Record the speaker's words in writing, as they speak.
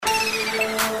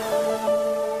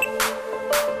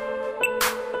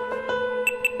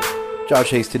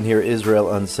Josh Haston here,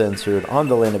 Israel Uncensored, on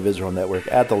the Land of Israel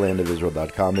Network at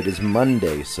thelandofisrael.com. It is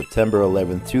Monday, September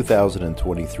 11th,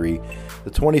 2023, the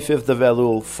 25th of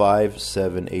Elul,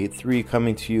 5783,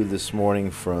 coming to you this morning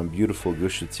from beautiful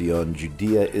Gush Etzion,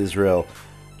 Judea, Israel,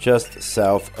 just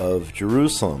south of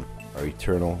Jerusalem, our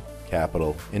eternal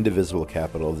capital, indivisible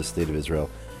capital of the state of Israel,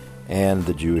 and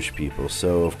the Jewish people.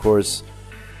 So, of course,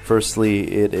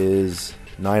 firstly, it is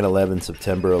 9/11,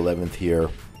 September 11th here,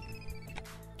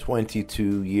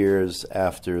 22 years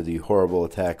after the horrible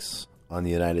attacks on the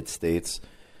United States.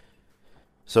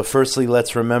 So firstly,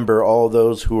 let's remember all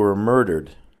those who were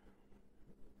murdered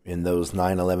in those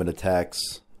 9/11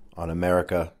 attacks on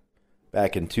America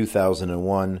back in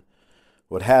 2001.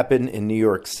 What happened in New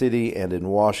York City and in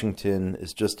Washington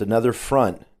is just another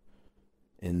front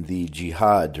in the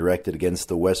jihad directed against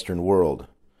the Western world.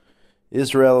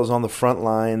 Israel is on the front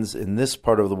lines in this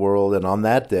part of the world, and on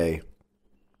that day,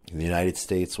 the United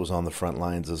States was on the front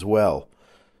lines as well.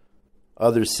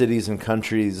 Other cities and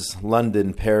countries,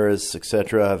 London, Paris,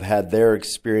 etc., have had their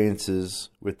experiences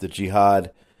with the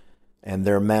jihad and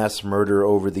their mass murder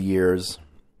over the years.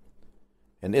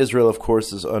 And Israel, of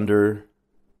course, is under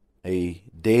a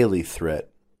daily threat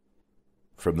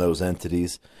from those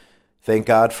entities. Thank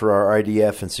God for our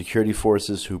IDF and security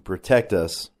forces who protect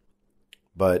us.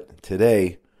 But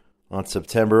today, on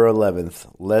September 11th,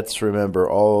 let's remember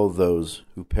all those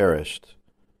who perished.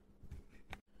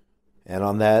 And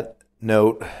on that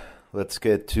note, let's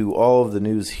get to all of the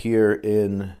news here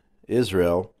in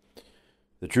Israel.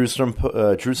 The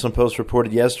Jerusalem Post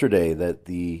reported yesterday that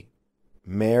the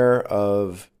mayor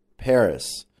of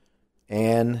Paris,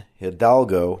 Anne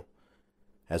Hidalgo,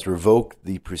 has revoked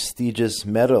the prestigious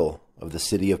medal of the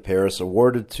city of Paris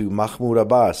awarded to Mahmoud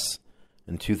Abbas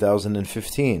in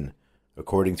 2015.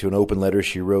 According to an open letter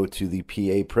she wrote to the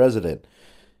PA president.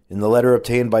 In the letter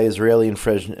obtained by Israeli and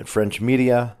French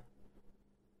media,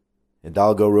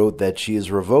 Hidalgo wrote that she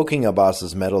is revoking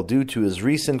Abbas's medal due to his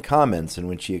recent comments in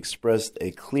which he expressed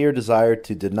a clear desire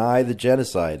to deny the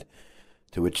genocide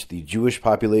to which the Jewish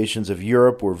populations of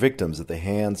Europe were victims at the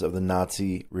hands of the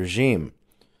Nazi regime.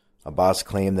 Abbas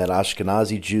claimed that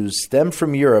Ashkenazi Jews stem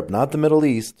from Europe, not the Middle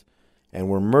East, and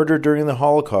were murdered during the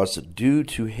Holocaust due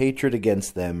to hatred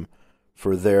against them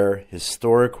for their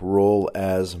historic role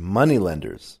as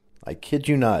moneylenders. I kid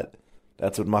you not.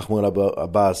 That's what Mahmoud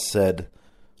Abbas said,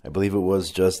 I believe it was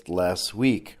just last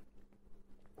week.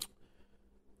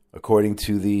 According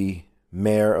to the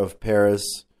mayor of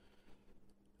Paris,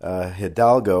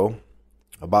 Hidalgo,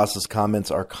 Abbas's comments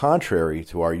are contrary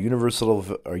to our universal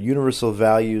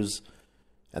values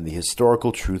and the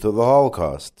historical truth of the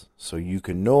Holocaust, so you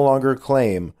can no longer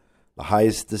claim the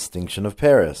highest distinction of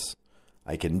Paris.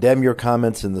 I condemn your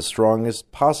comments in the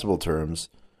strongest possible terms.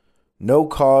 No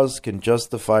cause can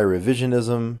justify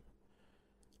revisionism.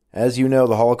 As you know,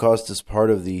 the Holocaust is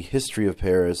part of the history of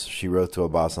Paris, she wrote to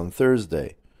Abbas on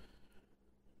Thursday.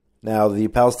 Now, the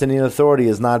Palestinian Authority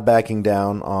is not backing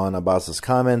down on Abbas's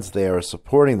comments. They are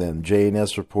supporting them.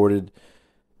 JNS reported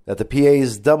that the PA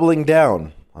is doubling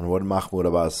down on what Mahmoud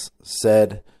Abbas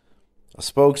said. A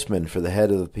spokesman for the head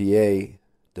of the PA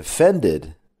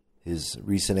defended his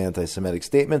recent anti-Semitic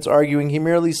statements, arguing he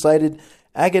merely cited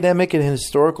academic and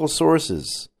historical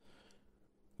sources.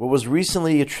 What was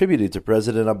recently attributed to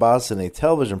President Abbas in a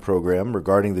television program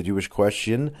regarding the Jewish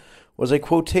question was a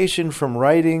quotation from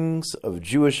writings of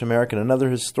Jewish American and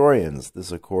other historians.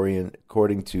 This according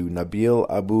to Nabil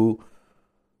Abu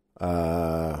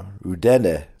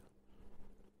Rudene,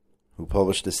 who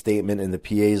published a statement in the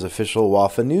PA's official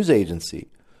Wafa news agency.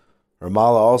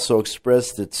 Ramallah also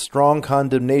expressed its strong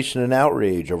condemnation and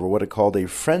outrage over what it called a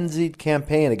frenzied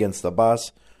campaign against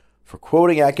Abbas for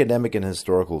quoting academic and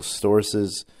historical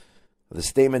sources. The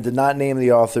statement did not name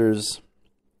the authors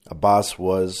Abbas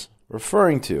was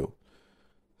referring to.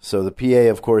 So the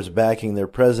PA, of course, backing their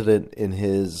president in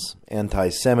his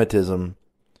anti-Semitism.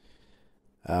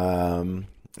 And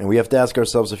we have to ask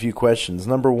ourselves a few questions.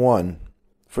 Number one,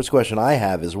 first question I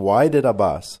have is, why did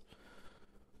Abbas,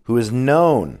 who is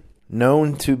known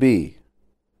to be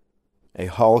a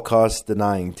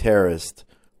Holocaust-denying terrorist,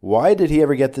 why did he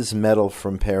ever get this medal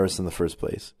from Paris in the first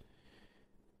place?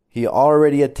 He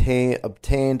already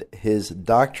obtained his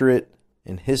doctorate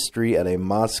in history at a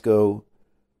Moscow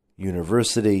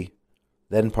university,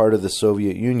 then part of the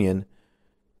Soviet Union,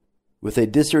 with a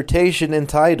dissertation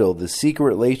entitled The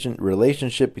Secret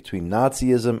Relationship Between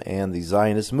Nazism and the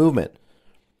Zionist Movement.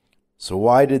 So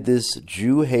why did this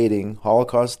Jew-hating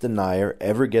Holocaust denier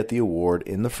ever get the award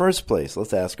in the first place?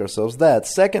 Let's ask ourselves that.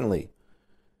 Secondly,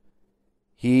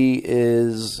 he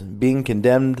is being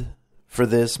condemned for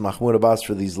this, Mahmoud Abbas,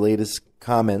 for these latest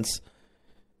comments.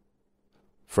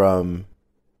 from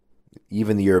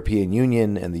even the European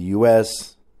Union and the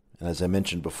U.S., and as I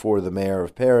mentioned before, the mayor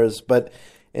of Paris. But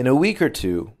in a week or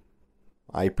two,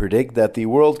 I predict that the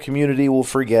world community will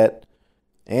forget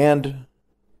and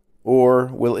or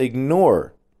will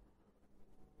ignore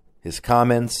his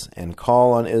comments and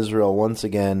call on Israel once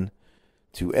again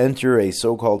to enter a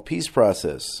so-called peace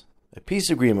process, a peace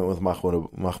agreement with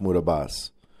Mahmoud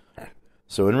Abbas.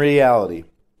 So in reality,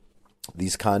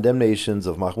 these condemnations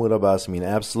of Mahmoud Abbas mean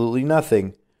absolutely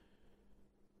nothing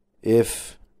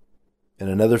if in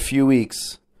another few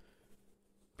weeks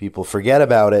people forget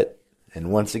about it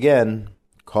and once again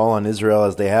call on Israel,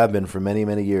 as they have been for many,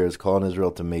 many years, call on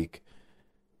Israel to make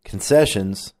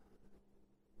concessions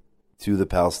to the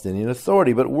Palestinian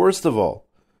Authority. But worst of all,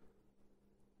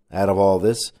 out of all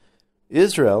this,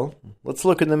 Israel, let's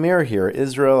look in the mirror here.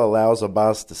 Israel allows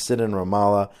Abbas to sit in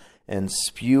Ramallah and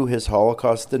spew his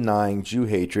Holocaust-denying Jew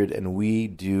hatred, and we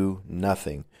do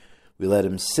nothing. We let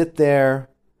him sit there,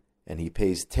 and he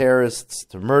pays terrorists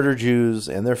to murder Jews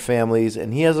and their families,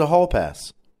 and he has a hall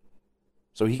pass.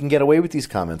 So he can get away with these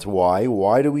comments. Why?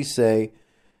 Why do we say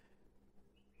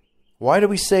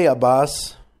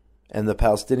Abbas and the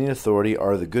Palestinian Authority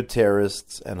are the good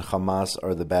terrorists and Hamas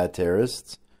are the bad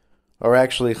terrorists? Or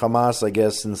actually, Hamas, I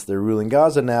guess, since they're ruling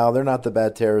Gaza now, they're not the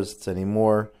bad terrorists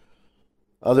anymore.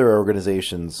 Other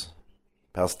organizations,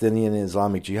 Palestinian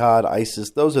Islamic Jihad,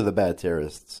 ISIS, those are the bad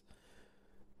terrorists.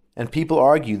 And people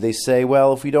argue, they say,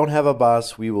 well, if we don't have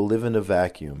Abbas, we will live in a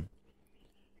vacuum.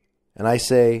 And I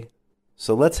say,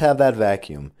 so let's have that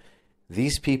vacuum.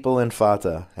 These people in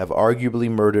Fatah have arguably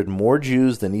murdered more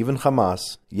Jews than even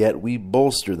Hamas, yet we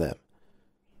bolster them.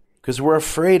 Because we're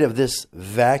afraid of this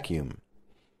vacuum.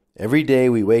 Every day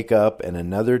we wake up and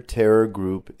another terror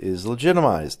group is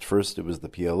legitimized. First it was the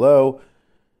PLO.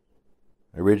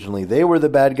 Originally they were the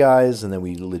bad guys, and then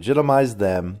we legitimized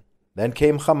them. Then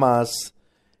came Hamas.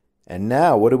 And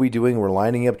now what are we doing? We're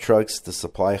lining up trucks to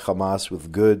supply Hamas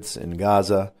with goods in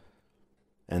Gaza.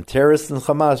 And terrorists in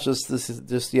Hamas,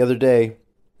 just the other day,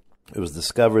 it was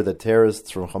discovered that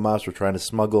terrorists from Hamas were trying to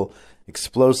smuggle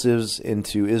explosives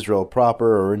into Israel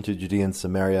proper or into Judea and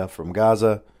Samaria from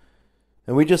Gaza.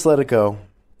 And we just let it go.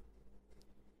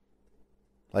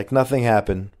 Like nothing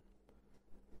happened.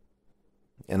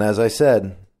 And as I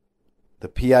said, the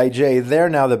PIJ, they're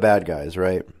now the bad guys,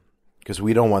 right? Because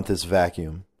we don't want this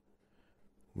vacuum.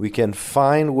 We can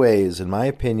find ways, in my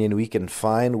opinion, we can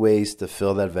find ways to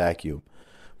fill that vacuum.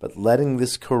 But letting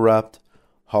this corrupt,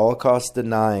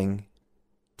 Holocaust-denying,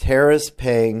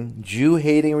 terrorist-paying,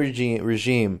 Jew-hating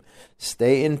regime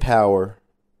stay in power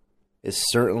is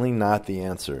certainly not the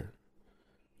answer.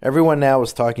 Everyone now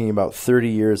is talking about 30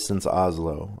 years since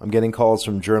Oslo. I'm getting calls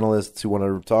from journalists who want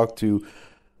to talk to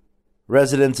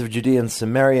residents of Judea and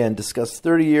Samaria and discuss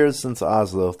 30 years since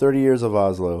Oslo, 30 years of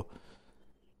Oslo.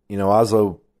 You know,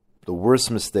 Oslo, the worst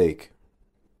mistake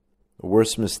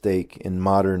in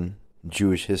modern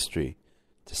Jewish history,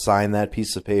 to sign that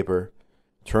piece of paper,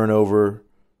 turn over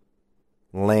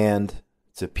land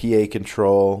to PA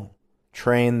control,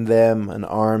 train them and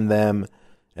arm them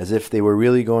as if they were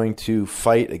really going to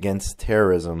fight against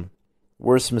terrorism.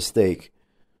 Worst mistake.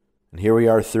 And here we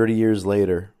are 30 years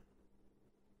later.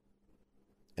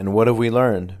 And what have we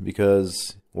learned?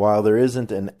 Because while there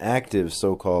isn't an active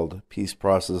so-called peace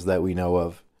process that we know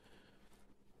of,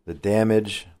 the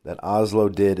damage that Oslo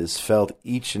did is felt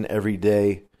each and every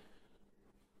day.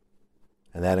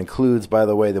 And that includes, by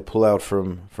the way, the pullout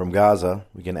from Gaza.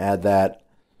 We can add that.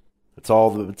 It's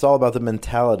all about the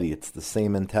mentality. It's the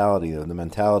same mentality, the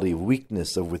mentality of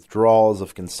weakness, of withdrawals,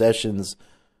 of concessions,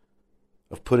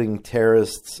 of putting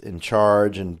terrorists in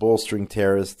charge and bolstering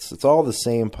terrorists. It's all the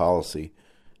same policy.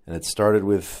 And it started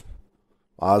with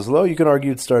Oslo. You can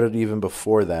argue it started even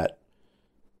before that,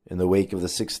 in the wake of the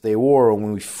Six-Day War,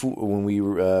 when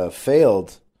we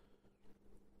failed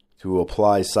to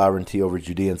apply sovereignty over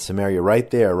Judea and Samaria right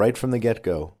there, right from the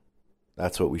get-go.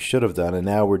 That's what we should have done. And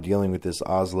now we're dealing with this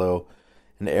Oslo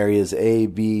and areas A,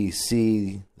 B,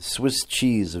 C, the Swiss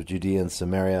cheese of Judea and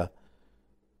Samaria,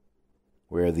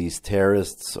 where these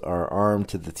terrorists are armed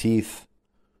to the teeth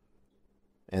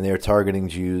and they're targeting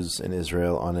Jews in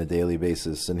Israel on a daily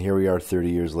basis. And here we are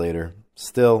 30 years later,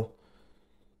 still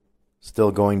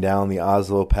going down the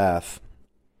Oslo path.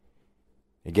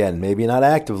 Again, maybe not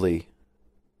actively,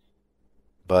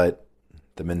 but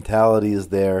the mentality is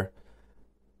there.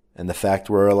 And the fact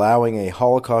we're allowing a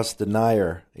Holocaust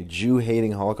denier, a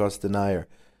Jew-hating Holocaust denier,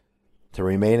 to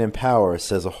remain in power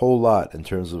says a whole lot in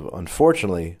terms of,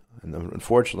 unfortunately,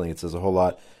 it says a whole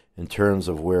lot in terms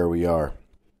of where we are.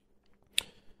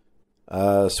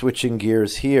 Switching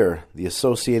gears here, the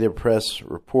Associated Press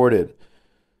reported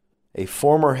A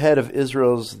former head of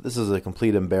Israel's, this is a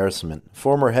complete embarrassment,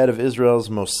 former head of Israel's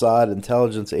Mossad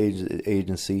intelligence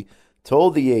agency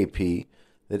told the AP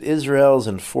that Israel is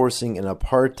enforcing an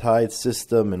apartheid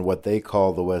system in what they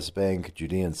call the West Bank,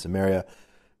 Judea, and Samaria,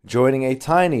 joining a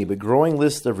tiny but growing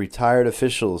list of retired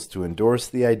officials to endorse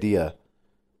the idea,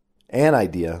 an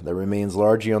idea that remains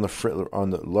largely on the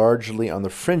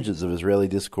fringes of Israeli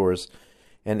discourse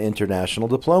and international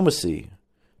diplomacy.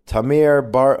 Denier,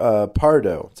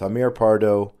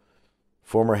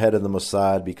 former head of the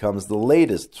Mossad, becomes the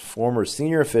latest former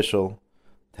senior official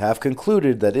to have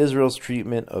concluded that Israel's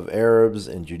treatment of Arabs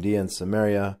in Judea and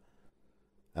Samaria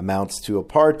amounts to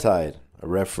apartheid, a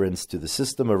reference to the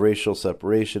system of racial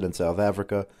separation in South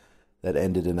Africa that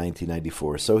ended in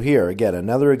 1994. So here, again,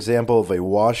 another example of a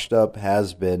washed-up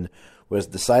has-been who has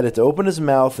decided to open his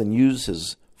mouth and use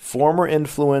his former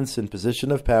influence and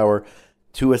position of power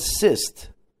to assist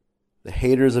the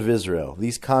haters of Israel.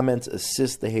 These comments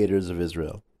assist the haters of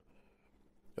Israel.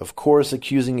 Of course,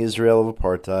 accusing Israel of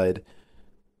apartheid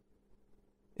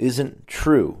isn't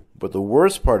true, but the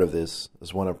worst part of this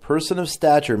is when a person of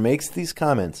stature makes these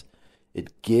comments,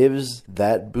 it gives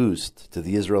that boost to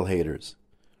the Israel haters.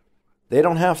 They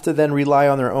don't have to then rely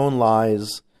on their own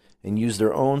lies and use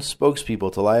their own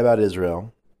spokespeople to lie about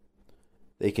Israel.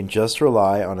 They can just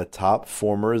rely on a top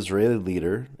former Israeli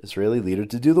leader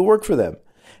to do the work for them.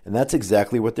 And that's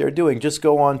exactly what they're doing. Just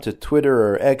go on to Twitter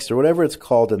or X or whatever it's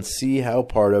called and see how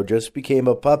Pardo just became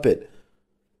a puppet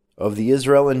of the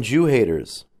Israel and Jew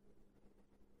haters.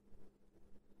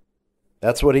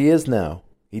 That's what he is now.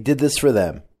 He did this for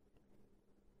them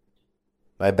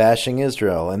by bashing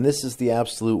Israel. And this is the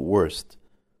absolute worst.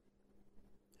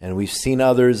 And we've seen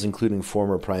others, including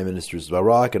former Prime Ministers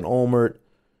Barak and Olmert,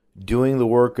 doing the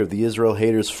work of the Israel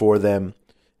haters for them.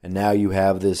 And now you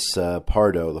have this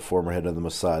Pardo, the former head of the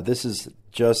Mossad. This is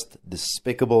just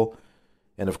despicable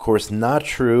and, of course, not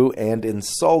true and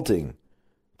insulting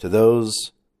to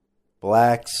those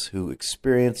blacks who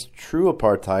experienced true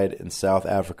apartheid in South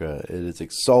Africa. It is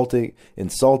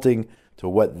insulting to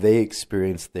what they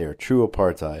experienced there, true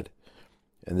apartheid.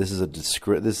 And this is a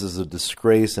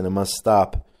disgrace, and it must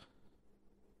stop.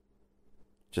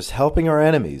 Just helping our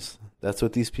enemies. That's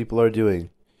what these people are doing.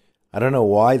 I don't know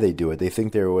why they do it. They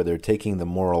think they're taking the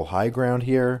moral high ground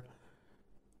here.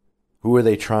 Who are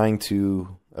they trying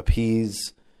to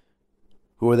appease?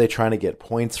 Who are they trying to get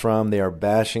points from? They are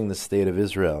bashing the state of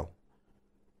Israel.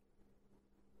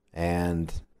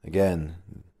 And again,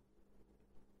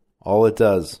 all it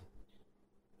does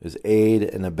is aid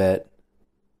and abet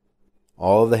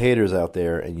all of the haters out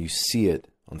there, and you see it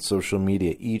on social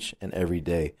media each and every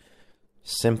day.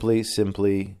 Simply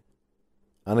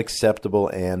unacceptable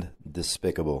and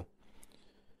despicable.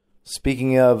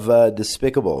 Speaking of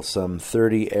despicable, some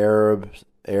 30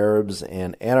 Arabs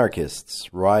and anarchists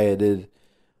rioted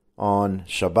on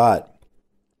Shabbat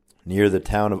near the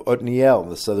town of Otniel in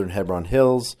the southern Hebron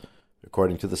Hills.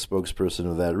 According to the spokesperson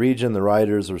of that region, the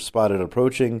rioters were spotted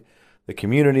approaching the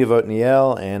community of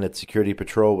Otniel, and its security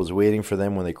patrol was waiting for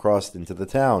them when they crossed into the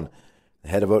town. The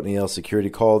head of Otniel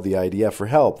security called the IDF for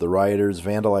help. The rioters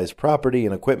vandalized property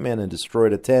and equipment and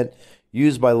destroyed a tent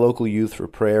used by local youth for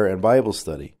prayer and Bible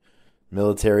study.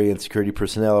 Military and security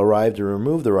personnel arrived to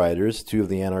remove the rioters. 2 of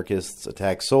the anarchists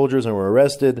attacked soldiers and were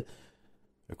arrested,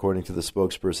 according to the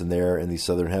spokesperson there in the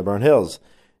southern Hebron Hills.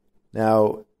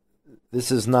 Now,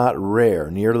 this is not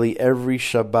rare. Nearly every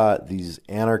Shabbat, these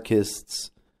anarchists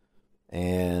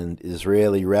and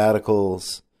Israeli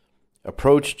radicals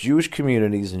approach Jewish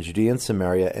communities in Judea and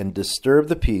Samaria and disturb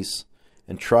the peace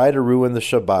and try to ruin the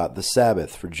Shabbat, the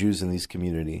Sabbath, for Jews in these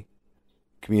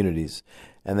communities.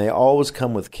 And they always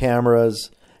come with cameras,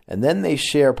 and then they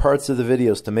share parts of the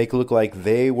videos to make it look like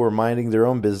they were minding their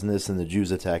own business and the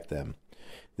Jews attacked them.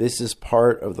 This is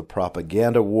part of the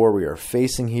propaganda war we are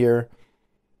facing here.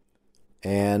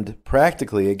 And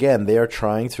practically, again, they are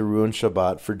trying to ruin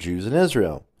Shabbat for Jews in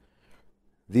Israel.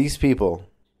 These people,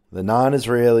 the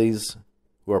non-Israelis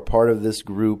who are part of this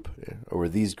group or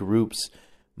these groups,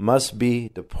 must be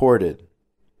deported.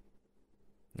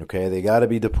 Okay, they got to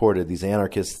be deported. These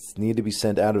anarchists need to be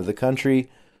sent out of the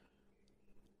country.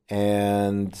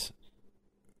 And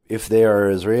if they are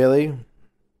Israeli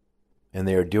and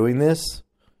they are doing this,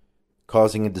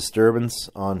 causing a disturbance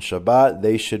on Shabbat,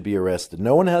 they should be arrested.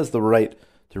 No one has the right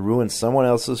to ruin someone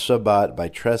else's Shabbat by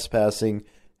trespassing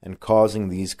and causing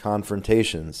these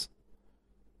confrontations.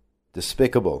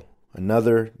 Despicable.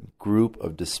 Another group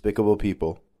of despicable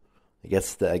people. I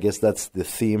guess that's the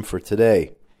theme for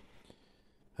today.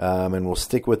 And we'll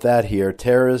stick with that here.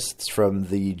 Terrorists from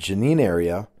the Jenin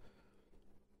area,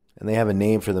 and they have a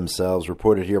name for themselves,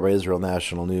 reported here by Israel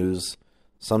National News,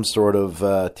 some sort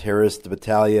of terrorist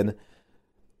battalion.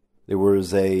 There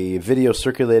was a video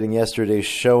circulating yesterday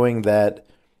showing that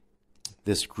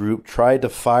this group tried to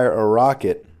fire a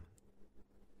rocket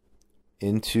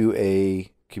into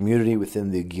a community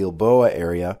within the Gilboa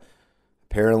area.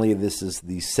 Apparently, this is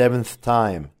the 7th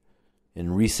time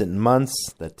in recent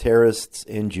months that terrorists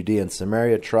in Judea and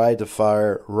Samaria tried to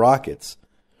fire rockets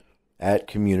at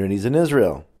communities in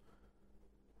Israel.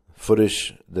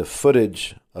 The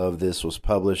footage of this was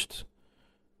published.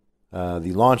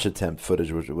 The launch attempt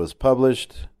footage which was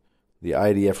published. The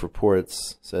IDF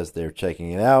reports says they're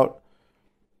checking it out.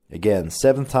 Again,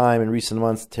 7th time in recent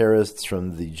months, terrorists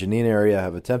from the Jenin area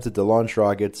have attempted to launch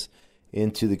rockets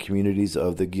into the communities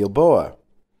of the Gilboa.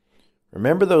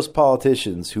 Remember those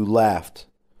politicians who laughed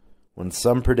when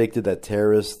some predicted that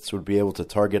terrorists would be able to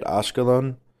target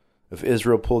Ashkelon if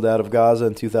Israel pulled out of Gaza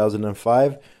in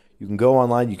 2005? You can go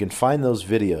online, you can find those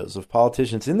videos of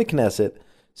politicians in the Knesset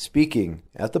speaking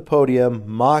at the podium,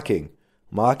 mocking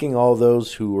all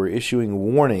those who were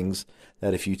issuing warnings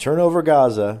that if you turn over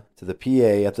Gaza to the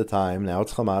PA at the time, now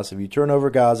it's Hamas, if you turn over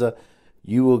Gaza,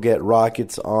 you will get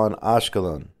rockets on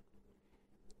Ashkelon.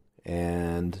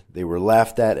 And they were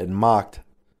laughed at and mocked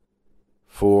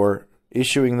for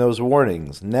issuing those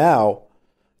warnings. Now,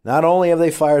 not only have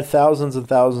they fired thousands and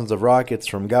thousands of rockets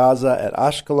from Gaza at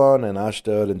Ashkelon and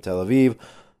Ashdod and Tel Aviv,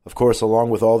 of course,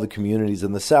 along with all the communities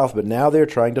in the south, but now they're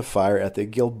trying to fire at the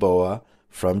Gilboa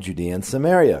from Judea and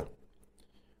Samaria.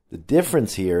 The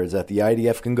difference here is that the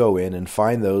IDF can go in and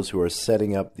find those who are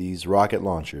setting up these rocket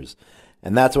launchers.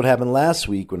 And that's what happened last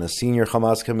week when a senior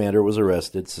Hamas commander was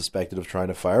arrested, suspected of trying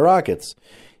to fire rockets.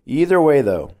 Either way,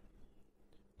 though,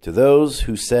 to those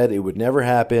who said it would never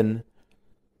happen,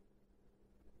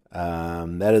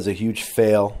 that is a huge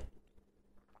fail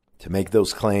to make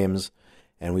those claims.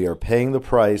 And we are paying the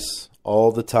price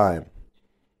all the time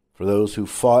for those who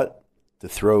fought to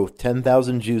throw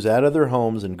 10,000 Jews out of their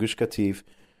homes in Gush Katif.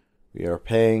 We are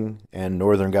paying, and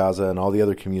northern Gaza and all the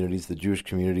other communities, the Jewish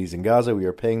communities in Gaza, we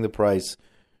are paying the price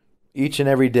each and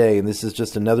every day. And this is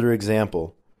just another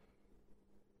example.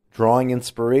 Drawing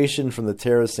inspiration from the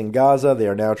terrorists in Gaza, they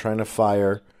are now trying to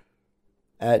fire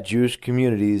at Jewish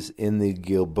communities in the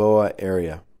Gilboa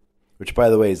area, which, by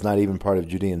the way, is not even part of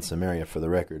Judea and Samaria, for the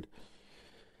record.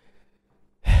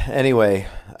 Anyway,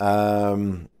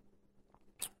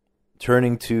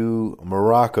 turning to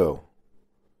Morocco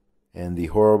and the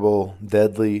horrible,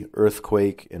 deadly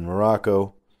earthquake in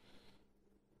Morocco.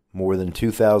 More than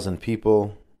 2,000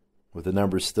 people, with the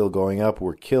numbers still going up,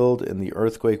 were killed in the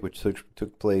earthquake which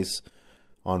took place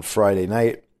on Friday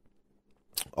night.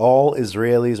 All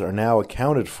Israelis are now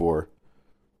accounted for,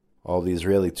 all the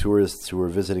Israeli tourists who were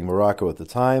visiting Morocco at the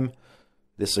time.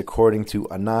 This according to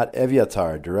Anat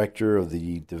Eviatar, director of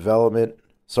the Department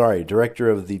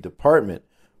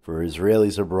for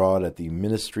Israelis Abroad at the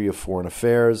Ministry of Foreign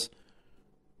Affairs.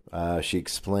 She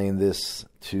explained this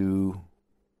to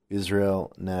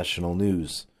Israel National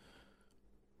News.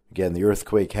 Again, the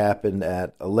earthquake happened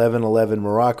at 11:11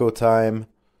 Morocco time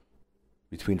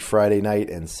between Friday night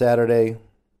and Saturday.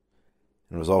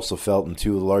 And was also felt in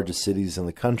two of the largest cities in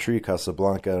the country,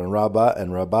 Casablanca and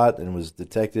Rabat, and was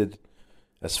detected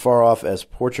as far off as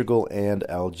Portugal and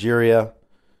Algeria.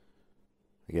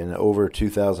 Again, over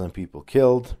 2,000 people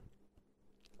killed.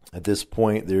 At this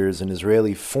point, there is an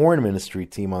Israeli foreign ministry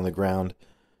team on the ground,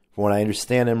 from what I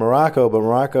understand, in Morocco, but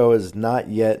Morocco has not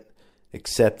yet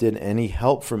accepted any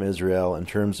help from Israel in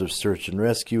terms of search and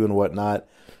rescue and whatnot.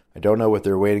 I don't know what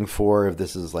they're waiting for, if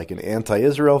this is like an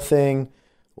anti-Israel thing,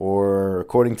 or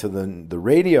according to the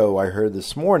radio I heard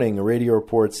this morning, a radio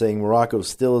report saying Morocco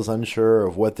still is unsure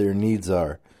of what their needs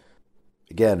are.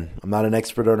 Again, I'm not an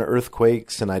expert on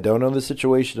earthquakes, and I don't know the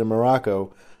situation in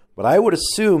Morocco, but I would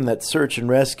assume that search and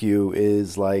rescue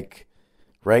is, like,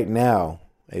 right now,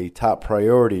 a top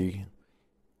priority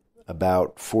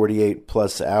about 48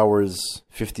 plus hours,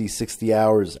 50, 60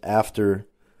 hours after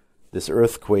this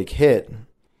earthquake hit,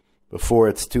 before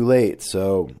it's too late.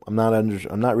 So I'm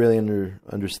not really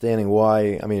understanding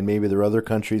why. I mean, maybe there are other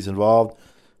countries involved,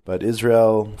 but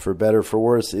Israel, for better or for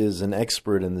worse, is an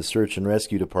expert in the search and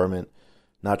rescue department.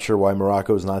 Not sure why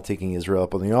Morocco is not taking Israel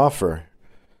up on the offer.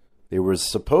 There was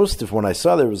supposed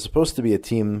to be a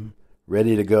team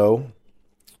ready to go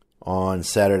on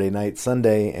Saturday night,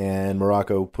 Sunday, and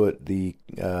Morocco put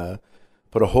a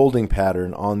holding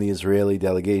pattern on the Israeli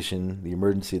delegation, the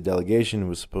emergency delegation, who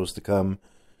was supposed to come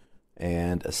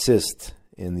and assist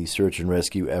in the search and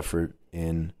rescue effort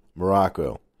in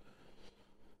Morocco.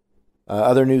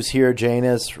 Other news here,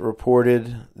 JNS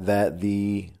reported that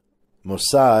the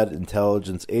Mossad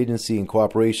intelligence agency, in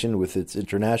cooperation with its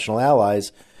international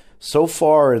allies, so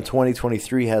far in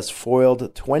 2023 has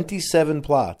foiled 27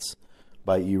 plots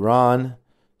by Iran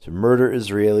to murder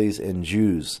Israelis and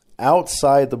Jews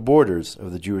outside the borders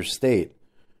of the Jewish state.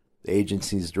 The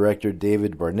agency's director,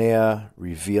 David Barnea,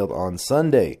 revealed on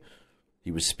Sunday.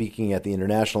 He was speaking at the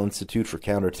International Institute for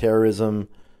Counterterrorism,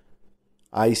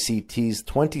 ICT's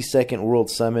 22nd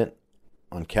World Summit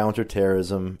on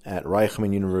Counterterrorism at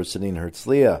Reichman University in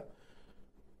Herzliya.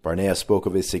 Barnea spoke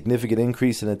of a significant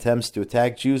increase in attempts to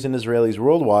attack Jews and Israelis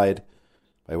worldwide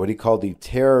by what he called the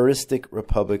Terroristic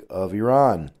Republic of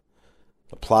Iran.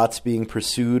 The plots being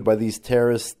pursued by these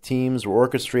terrorist teams were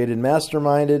orchestrated,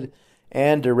 masterminded,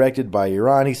 and directed by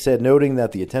Iran, he said, noting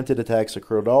that the attempted attacks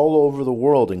occurred all over the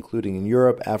world, including in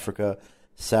Europe, Africa,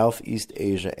 Southeast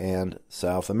Asia, and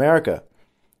South America.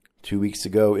 2 weeks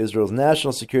ago, Israel's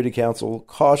National Security Council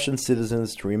cautioned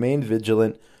citizens to remain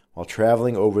vigilant while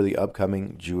traveling over the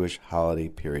upcoming Jewish holiday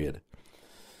period.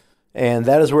 And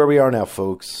that is where we are now,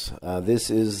 folks. This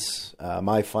is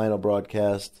my final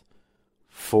broadcast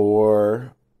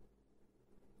for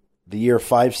the year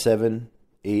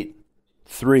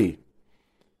 5783.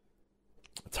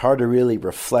 It's hard to really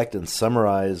reflect and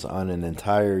summarize on an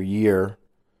entire year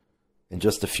in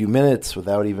just a few minutes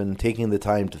without even taking the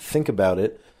time to think about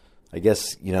it. I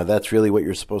guess, that's really what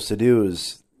you're supposed to do,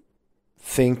 is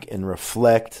think and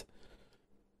reflect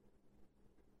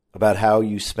about how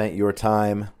you spent your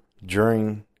time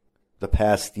during the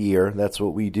past year. That's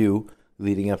what we do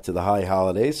leading up to the high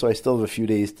holidays. So I still have a few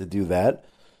days to do that.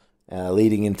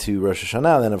 Leading into Rosh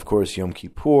Hashanah, then of course Yom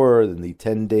Kippur, then the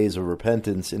 10 days of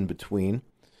repentance in between.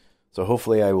 So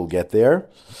hopefully I will get there.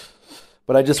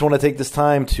 But I just want to take this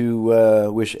time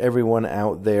to wish everyone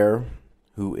out there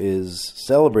who is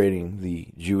celebrating the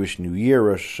Jewish New Year,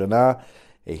 Rosh Hashanah,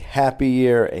 a happy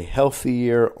year, a healthy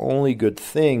year, only good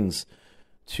things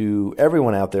to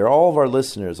everyone out there, all of our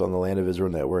listeners on the Land of Israel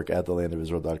Network at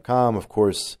thelandofisrael.com. Of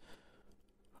course,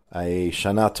 a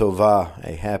Shana Tova,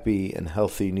 a happy and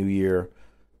healthy New Year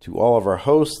to all of our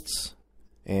hosts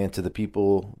and to the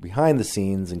people behind the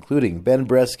scenes, including Ben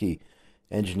Bresky,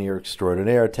 engineer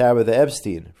extraordinaire, Tabitha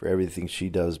Epstein, for everything she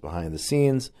does behind the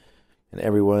scenes, and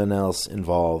everyone else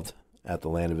involved at the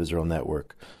Land of Israel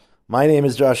Network. My name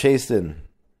is Josh Haston.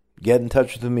 Get in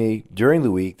touch with me during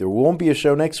the week. There won't be a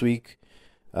show next week.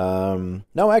 No,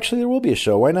 actually, there will be a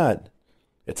show. Why not?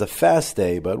 It's a fast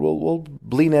day, but we'll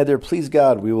bli neder. Please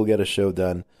God, we will get a show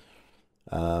done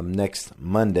next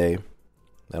Monday.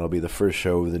 That'll be the first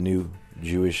show of the new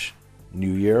Jewish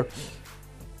New Year.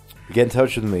 Get in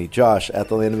touch with me, Josh at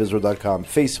thelandofisrael.com,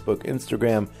 Facebook,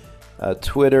 Instagram,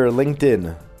 Twitter,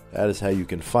 LinkedIn. That is how you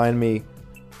can find me.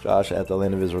 Josh at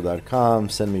thelandofisrael.com.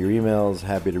 Send me your emails.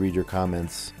 Happy to read your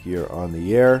comments here on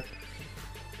the air.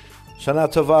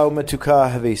 Shana Tova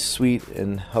Umetuka. Have a sweet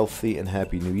and healthy and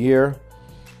happy New Year.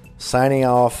 Signing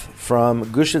off from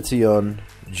Gush Etzion,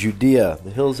 Judea,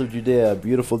 the hills of Judea. A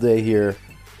beautiful day here,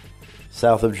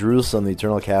 south of Jerusalem, the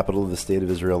eternal capital of the state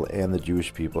of Israel and the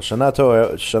Jewish people. Shana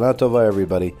Tova,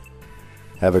 everybody.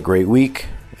 Have a great week,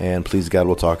 and please God,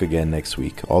 we'll talk again next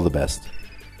week. All the best.